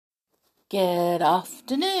Good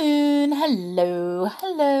afternoon. Hello,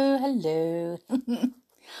 hello, hello.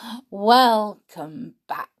 Welcome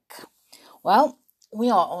back. Well, we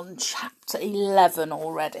are on chapter 11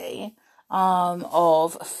 already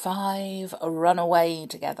of 5 Run Away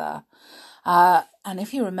Together. And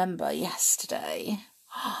if you remember yesterday,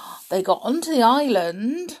 they got onto the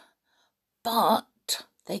island, but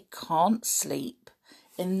they can't sleep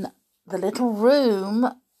in the little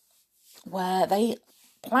room where they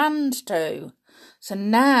planned to. So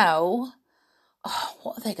now,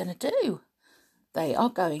 what are they going to do? They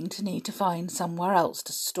are going to need to find somewhere else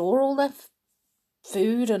to store all their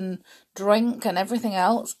food and drink and everything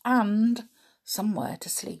else, and somewhere to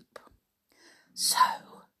sleep. So,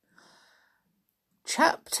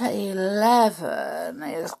 chapter 11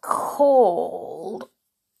 is called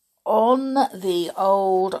On the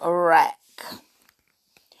Old Wreck.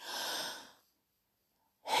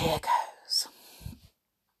 Here goes.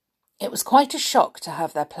 It was quite a shock to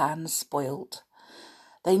have their plans spoilt.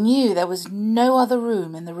 They knew there was no other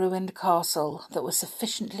room in the ruined castle that was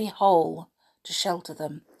sufficiently whole to shelter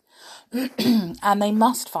them. And they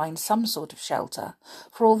must find some sort of shelter,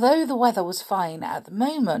 for although the weather was fine at the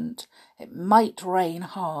moment, it might rain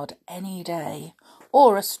hard any day,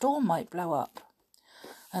 or a storm might blow up.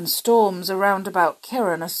 And storms around about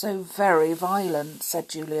Kirin are so very violent, said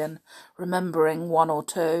Julian, remembering one or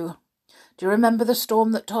two. Do you remember the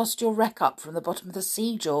storm that tossed your wreck up from the bottom of the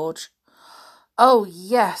sea, George? Oh,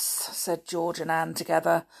 yes, said George and Anne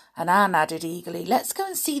together, and Anne added eagerly, let's go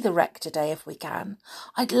and see the wreck today if we can.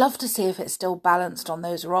 I'd love to see if it's still balanced on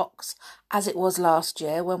those rocks, as it was last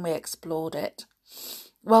year when we explored it.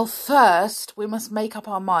 Well, first, we must make up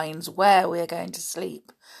our minds where we are going to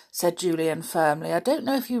sleep, said Julian firmly. I don't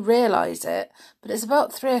know if you realise it, but it's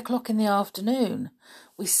about 3 o'clock in the afternoon.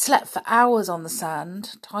 We slept for hours on the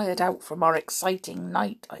sand, tired out from our exciting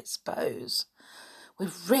night, I suppose. We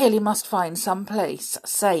really must find some place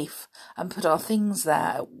safe and put our things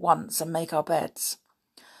there at once and make our beds.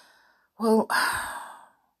 Well,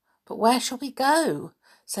 but where shall we go?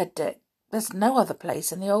 Said Dick. There's no other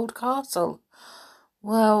place in the old castle.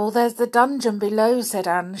 Well, there's the dungeon below, said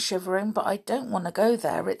Anne, shivering, but I don't want to go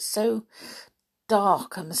there. It's so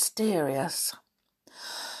dark and mysterious.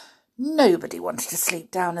 Nobody wanted to sleep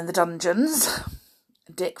down in the dungeons.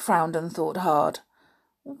 Dick frowned and thought hard.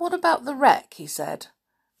 What about the wreck, he said.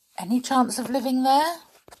 Any chance of living there?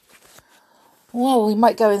 Well, we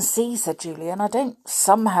might go and see, said Julian. I don't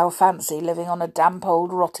somehow fancy living on a damp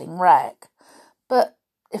old rotting wreck. But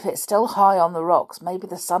if it's still high on the rocks, maybe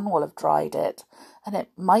the sun will have dried it, and it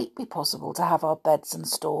might be possible to have our beds and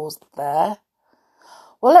stores there.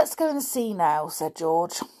 Well, let's go and see now, said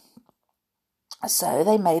George. So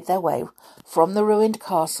they made their way from the ruined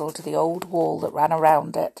castle to the old wall that ran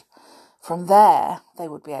around it. From there, they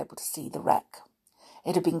would be able to see the wreck.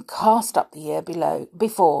 It had been cast up the year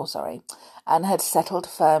before, and had settled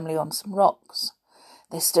firmly on some rocks.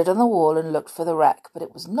 They stood on the wall and looked for the wreck, but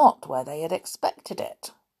it was not where they had expected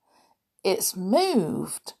it. It's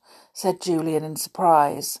moved, said Julian in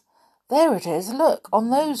surprise. There it is, look, on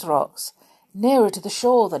those rocks, nearer to the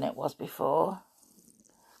shore than it was before.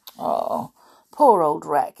 Oh, poor old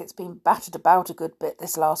wreck, it's been battered about a good bit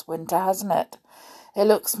this last winter, hasn't it? It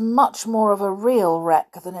looks much more of a real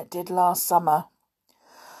wreck than it did last summer.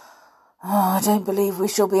 Oh, I don't believe we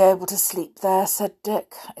shall be able to sleep there, said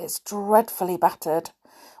Dick. It's dreadfully battered.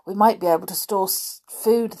 We might be able to store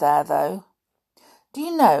food there, though. Do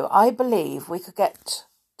you know, I believe we could get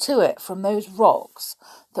to it from those rocks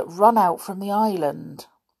that run out from the island.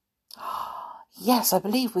 Yes, I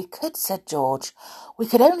believe we could, said George. We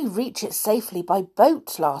could only reach it safely by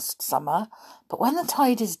boat last summer, but when the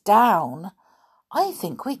tide is down, I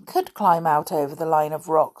think we could climb out over the line of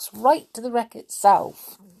rocks right to the wreck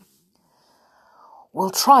itself.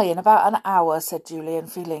 We'll try in about an hour, said Julian,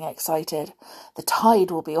 feeling excited. The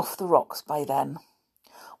tide will be off the rocks by then.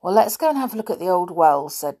 Well, let's go and have a look at the old well,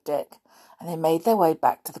 said Dick, and they made their way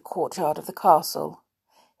back to the courtyard of the castle.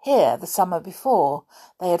 Here, the summer before,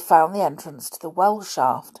 they had found the entrance to the well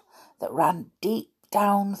shaft that ran deep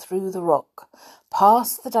down through the rock,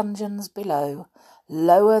 past the dungeons below,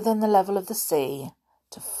 lower than the level of the sea,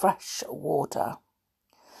 to fresh water.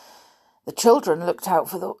 The children looked about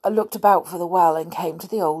for the well and came to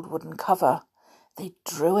the old wooden cover. They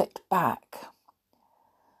drew it back.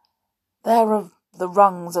 There are the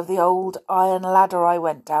rungs of the old iron ladder I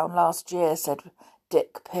went down last year, said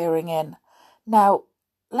Dick, peering in. Now,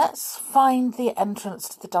 let's find the entrance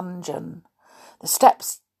to the dungeon. The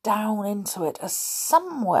steps down into it are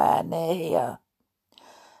somewhere near here.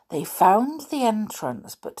 They found the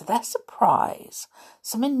entrance, but to their surprise,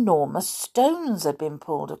 some enormous stones had been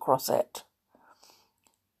pulled across it.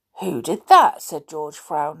 "Who did that?" said George,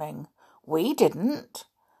 frowning. "We didn't.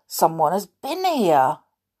 Someone has been here."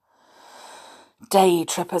 "Day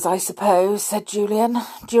trippers, I suppose," said Julian.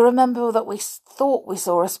 "Do you remember that we thought we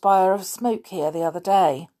saw a spire of smoke here the other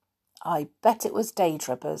day?" "I bet it was day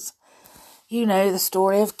trippers. You know the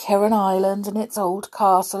story of Kirin Island and its old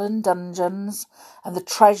castle and dungeons, and the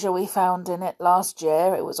treasure we found in it last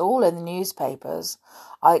year. It was all in the newspapers.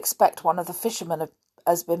 I expect one of the fishermen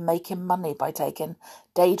has been making money by taking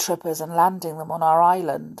day trippers and landing them on our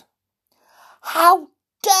island." "How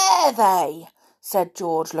dare they?" said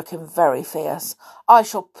George, looking very fierce. "I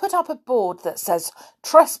shall put up a board that says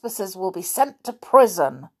trespassers will be sent to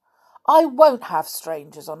prison. I won't have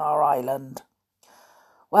strangers on our island."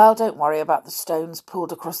 "Well, don't worry about the stones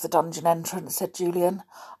pulled across the dungeon entrance," said Julian.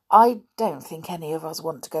 "I don't think any of us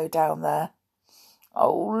want to go down there."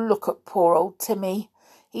 "Oh, look at poor old Timmy.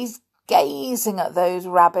 He's gazing at those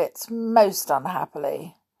rabbits most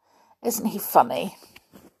unhappily. Isn't he funny?"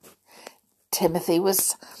 Timothy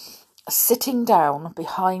was sitting down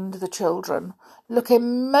behind the children,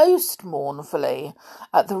 looking most mournfully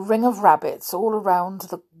at the ring of rabbits all around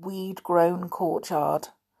the weed-grown courtyard.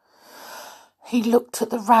 He looked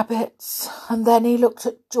at the rabbits, and then he looked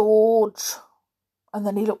at George, and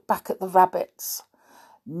then he looked back at the rabbits.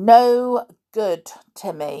 "No good,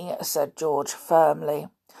 Timmy," said George firmly.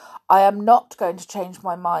 "I am not going to change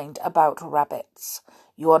my mind about rabbits.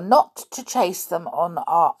 You are not to chase them on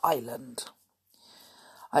our island."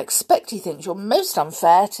 "I expect he thinks you're most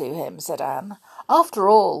unfair to him," said Anne. "After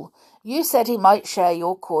all, you said he might share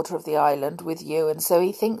your quarter of the island with you, and so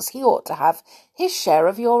he thinks he ought to have his share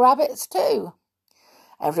of your rabbits too."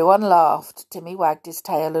 Everyone laughed. Timmy wagged his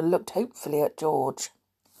tail and looked hopefully at George.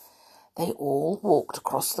 They all walked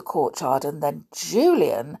across the courtyard, and then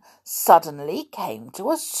Julian suddenly came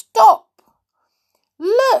to a stop.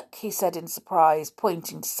 "Look," he said in surprise,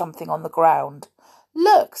 pointing to something on the ground.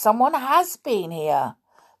 "Look, someone has been here.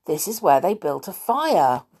 This is where they built a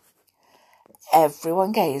fire."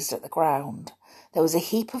 Everyone gazed at the ground. There was a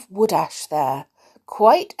heap of wood ash there,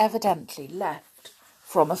 quite evidently left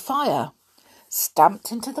from a fire.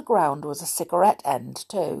 Stamped into the ground was a cigarette end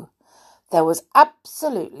too. There was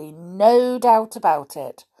absolutely no doubt about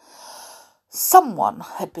it. Someone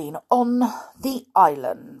had been on the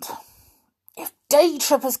island. "If day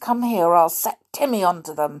trippers come here, I'll set Timmy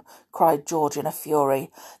onto them," cried George in a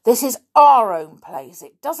fury. "This is our own place.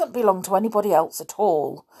 It doesn't belong to anybody else at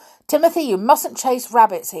all. Timothy, you mustn't chase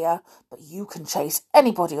rabbits here, but you can chase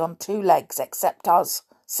anybody on two legs except us.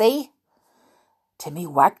 See?" Timmy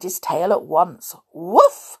wagged his tail at once.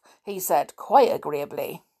 "Woof!" he said, quite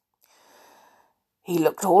agreeably. He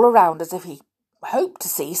looked all around as if he hoped to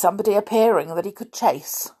see somebody appearing that he could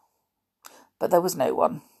chase. But there was no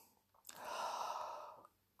one.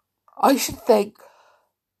 "I should think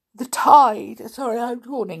the tide..." Sorry, I'm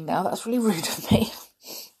yawning now. That's really rude of me.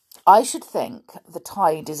 "I should think the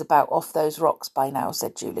tide is about off those rocks by now,"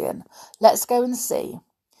 said Julian. "Let's go and see.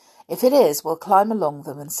 If it is, we'll climb along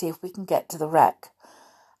them and see if we can get to the wreck.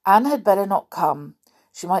 Anne had better not come.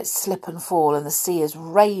 She might slip and fall, and the sea is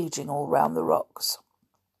raging all round the rocks."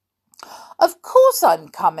 "Of course I'm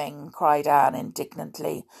coming," cried Anne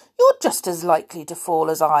indignantly. "You're just as likely to fall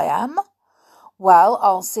as I am." "Well,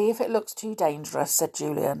 I'll see if it looks too dangerous," said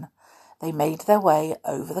Julian. They made their way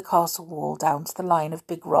over the castle wall down to the line of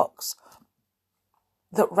big rocks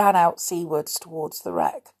that ran out seawards towards the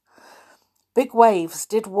wreck. Big waves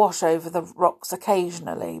did wash over the rocks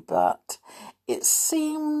occasionally, but it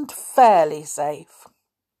seemed fairly safe.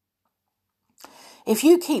 "If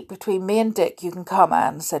you keep between me and Dick, you can come,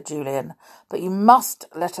 Anne," said Julian, "but you must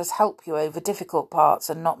let us help you over difficult parts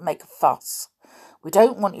and not make a fuss. We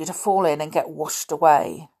don't want you to fall in and get washed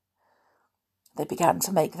away." They began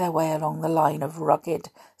to make their way along the line of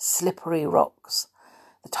rugged, slippery rocks.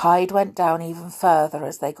 The tide went down even further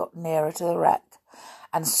as they got nearer to the wreck,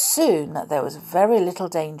 and soon there was very little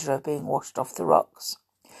danger of being washed off the rocks.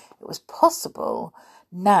 It was possible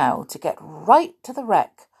now to get right to the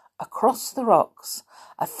wreck across the rocks,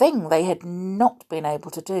 a thing they had not been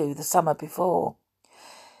able to do the summer before.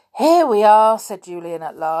 "Here we are," said Julian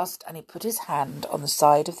at last, and he put his hand on the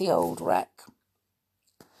side of the old wreck.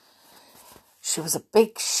 She was a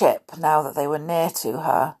big ship now that they were near to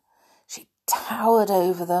her. She towered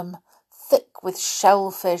over them, thick with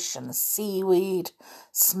shellfish and seaweed,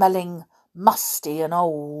 smelling musty and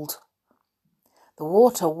old. The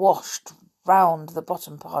water washed round the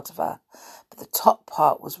bottom part of her, but the top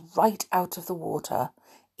part was right out of the water,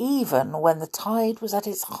 even when the tide was at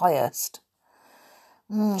its highest.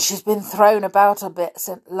 She's been thrown about a bit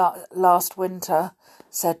since last winter,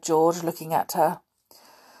 said George, looking at her.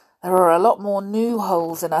 There are a lot more new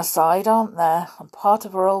holes in her side, aren't there? And part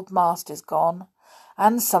of her old mast is gone,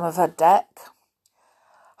 and some of her deck.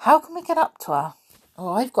 How can we get up to her?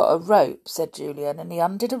 Oh, I've got a rope, said Julian, and he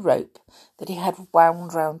undid a rope that he had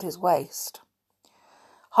wound round his waist.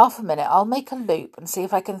 Half a minute, I'll make a loop and see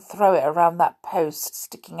if I can throw it around that post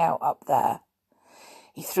sticking out up there.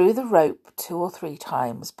 He threw the rope 2 or 3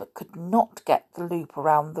 times, but could not get the loop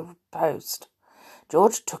around the post.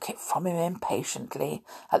 George took it from him impatiently.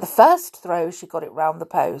 At the first throw, she got it round the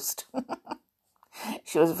post.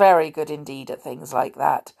 She was very good indeed at things like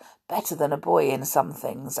that. Better than a boy in some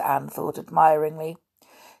things, Anne thought admiringly.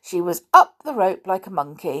 She was up the rope like a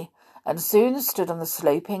monkey, and soon stood on the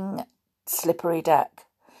sloping, slippery deck.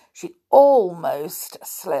 She almost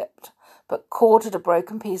slipped, but caught at a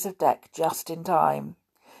broken piece of deck just in time.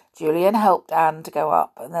 Julian helped Anne to go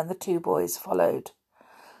up, and then the 2 boys followed.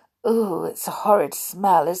 "Oh, it's a horrid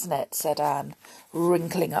smell, isn't it?" said Anne,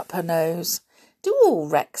 wrinkling up her nose. "Do all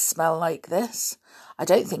wrecks smell like this? I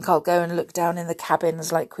don't think I'll go and look down in the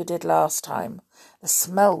cabins like we did last time. The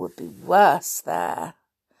smell would be worse there."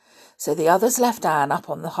 So the others left Anne up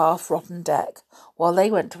on the half-rotten deck while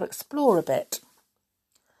they went to explore a bit.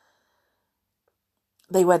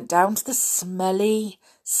 They went down to the smelly,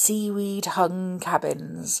 seaweed-hung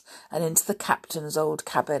cabins and into the captain's old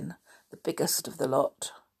cabin, the biggest of the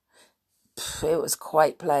lot. It was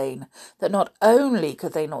quite plain that not only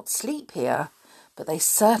could they not sleep here, but they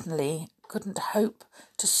certainly couldn't hope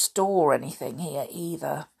to store anything here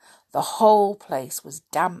either. The whole place was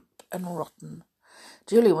damp and rotten.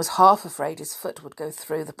 Julian was half afraid his foot would go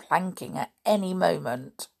through the planking at any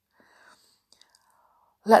moment.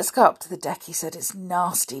 "Let's go up to the deck," he said. "It's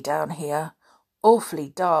nasty down here. Awfully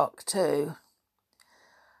dark, too."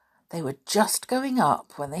 They were just going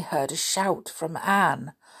up when they heard a shout from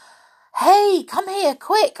Anne. "Hey, come here,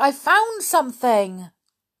 quick! I found something!"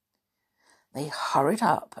 They hurried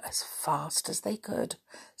up as fast as they could,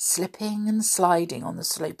 slipping and sliding on the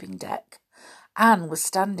sloping deck. Anne was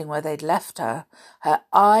standing where they'd left her, her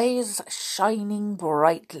eyes shining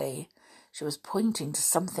brightly. She was pointing to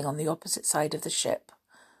something on the opposite side of the ship.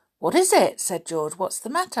 "What is it?" said George. "What's the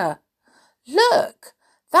matter?" "Look!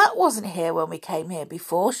 That wasn't here when we came here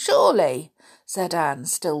before, surely," said Anne,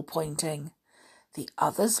 still pointing. The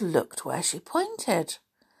others looked where she pointed.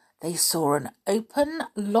 They saw an open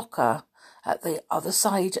locker at the other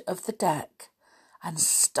side of the deck, and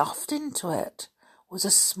stuffed into it was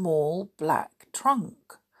a small black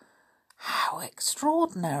trunk. How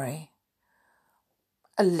extraordinary!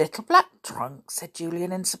 "A little black trunk," said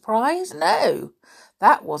Julian in surprise. "No,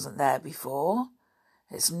 that wasn't there before.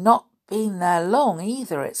 It's not been there long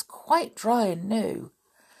either. It's quite dry and new.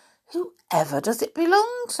 Whoever does it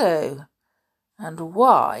belong to? And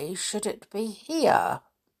why should it be here?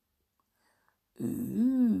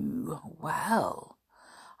 Ooh, well,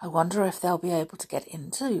 I wonder if they'll be able to get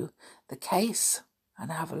into the case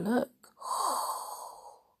and have a look."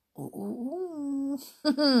 Ooh.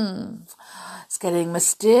 It's getting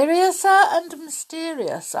mysteriouser and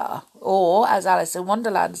mysteriouser, or, as Alice in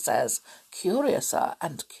Wonderland says, curiouser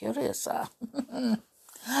and curiouser.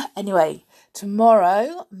 Anyway,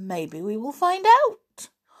 tomorrow maybe we will find out.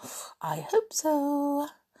 I hope so.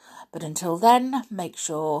 But until then, make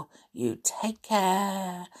sure you take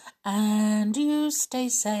care and you stay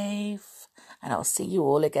safe. And I'll see you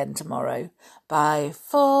all again tomorrow. Bye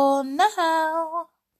for now.